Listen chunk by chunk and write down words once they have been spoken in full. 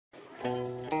These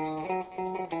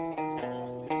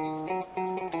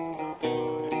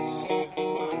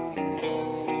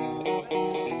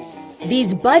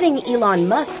budding Elon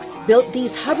Musks built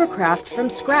these hovercraft from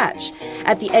scratch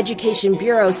at the Education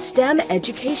Bureau's STEM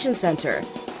Education Center.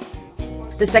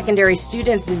 The secondary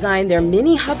students designed their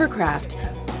mini hovercraft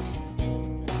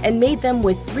and made them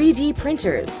with 3D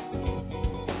printers.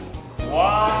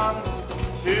 1,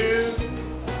 2, 3.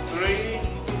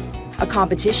 A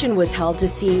competition was held to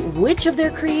see which of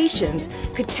their creations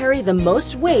could carry the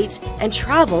most weight and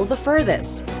travel the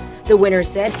furthest. The winner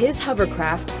said his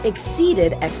hovercraft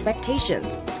exceeded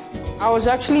expectations. I was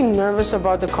actually nervous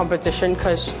about the competition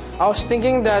because I was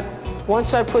thinking that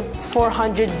once I put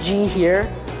 400G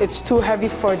here, it's too heavy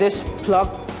for this plug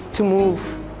to move.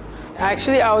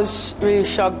 Actually, I was really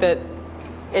shocked that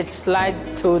it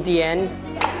slid to the end.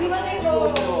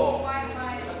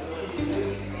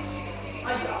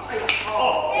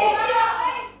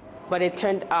 But it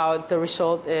turned out the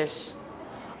result is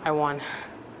I won.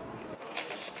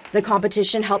 The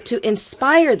competition helped to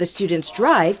inspire the students'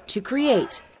 drive to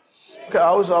create. Okay,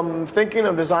 I was thinking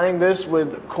of designing this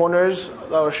with corners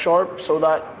that are sharp so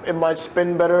that it might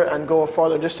spin better and go a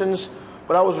farther distance.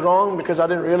 But I was wrong because I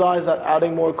didn't realize that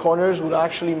adding more corners would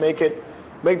actually make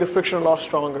the friction a lot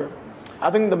stronger.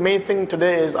 I think the main thing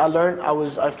today is I learned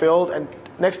I failed, and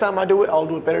next time I do it, I'll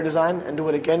do a better design and do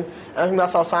it again. And I think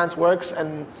that's how science works,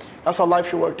 and that's how life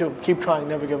should work too. Keep trying,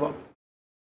 never give up.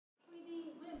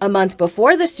 A month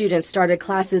before the students started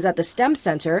classes at the STEM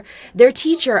Center, their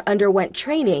teacher underwent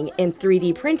training in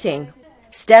 3D printing.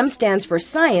 STEM stands for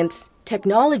science,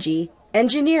 technology,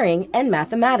 engineering, and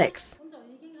mathematics.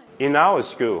 In our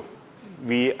school,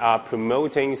 we are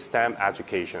promoting STEM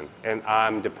education, and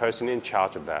I'm the person in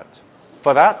charge of that.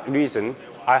 For that reason,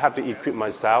 I have to equip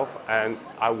myself, and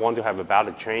I want to have a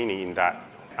better training in that.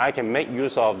 I can make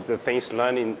use of the things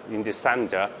learned in the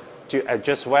center to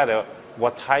adjust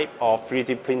what type of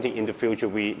 3D printing in the future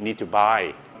we need to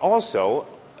buy. Also,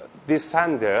 this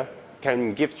center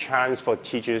can give chance for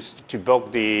teachers to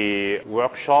book the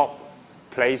workshop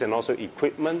place and also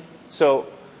equipment. So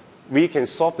we can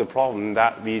solve the problem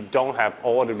that we don't have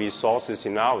all the resources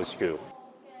in our school.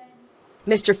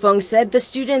 Mr. Feng said the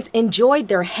students enjoyed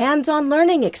their hands-on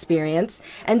learning experience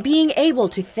and being able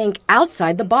to think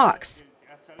outside the box.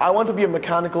 I want to be a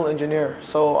mechanical engineer,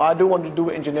 so I do want to do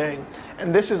engineering.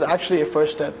 And this is actually a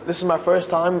first step. This is my first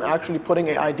time actually putting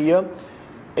an idea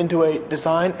into a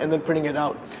design and then printing it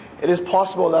out. It is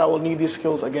possible that I will need these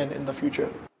skills again in the future.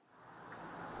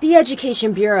 The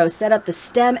Education Bureau set up the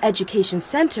STEM Education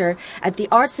Center at the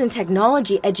Arts and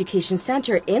Technology Education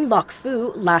Center in Lok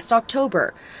Fu last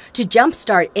October to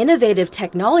jumpstart innovative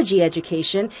technology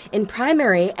education in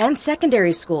primary and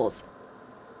secondary schools.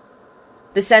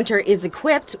 The center is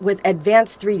equipped with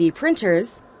advanced 3D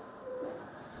printers,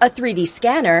 a 3D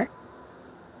scanner,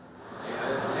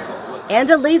 and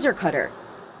a laser cutter.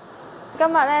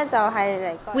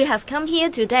 We have come here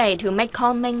today to make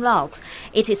Kowloon logs.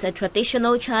 It is a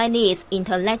traditional Chinese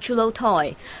intellectual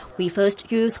toy. We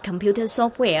first used computer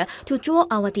software to draw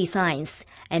our designs,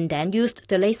 and then used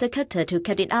the laser cutter to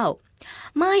cut it out.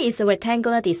 Mine is a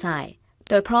rectangular design.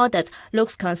 The product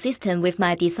looks consistent with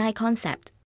my design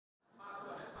concept.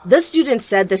 The students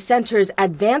said the center's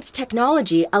advanced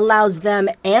technology allows them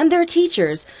and their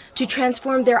teachers to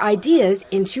transform their ideas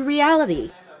into reality.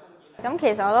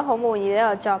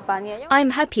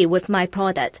 I'm happy with my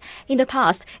product. In the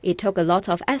past, it took a lot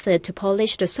of effort to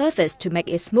polish the surface to make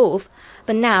it smooth.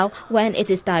 But now, when it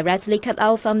is directly cut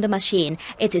out from the machine,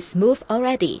 it is smooth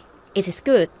already. It is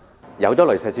good. With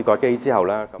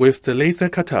the laser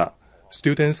cutter,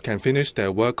 students can finish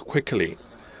their work quickly,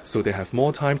 so they have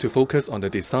more time to focus on the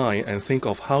design and think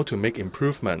of how to make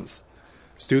improvements.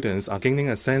 Students are gaining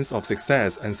a sense of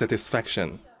success and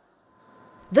satisfaction.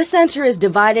 The center is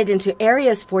divided into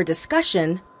areas for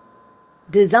discussion,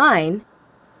 design,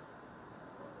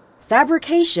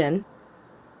 fabrication,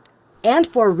 and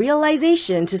for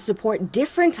realization to support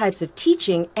different types of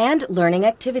teaching and learning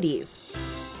activities.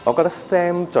 I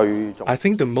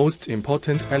think the most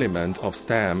important element of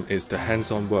STEM is the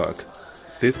hands-on work.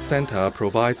 This center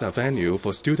provides a venue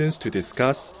for students to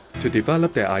discuss, to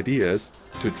develop their ideas,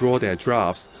 to draw their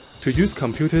drafts, to use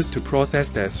computers to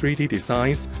process their 3D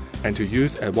designs, and to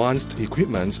use advanced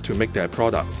equipment to make their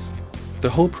products. The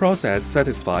whole process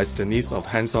satisfies the needs of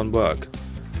hands-on work,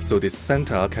 so this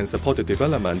center can support the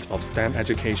development of STEM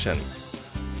education.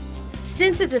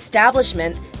 Since its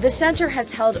establishment, the center has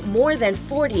held more than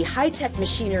 40 high-tech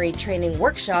machinery training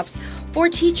workshops for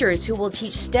teachers who will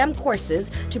teach STEM courses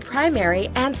to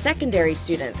primary and secondary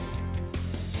students.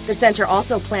 The center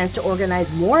also plans to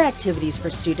organize more activities for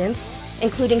students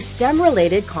including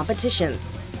STEM-related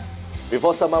competitions.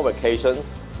 Before summer vacation,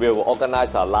 we will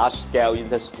organize a large-scale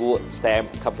inter-school STEM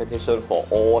competition for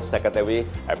all secondary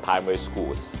and primary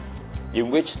schools,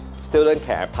 in which students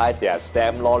can apply their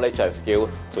STEM knowledge and skill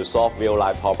to solve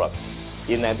real-life problems.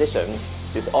 In addition,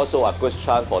 it's also a good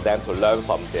chance for them to learn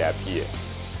from their peers.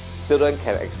 Students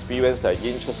can experience the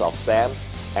interest of STEM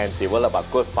and develop a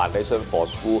good foundation for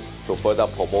school to further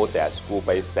promote their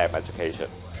school-based STEM education.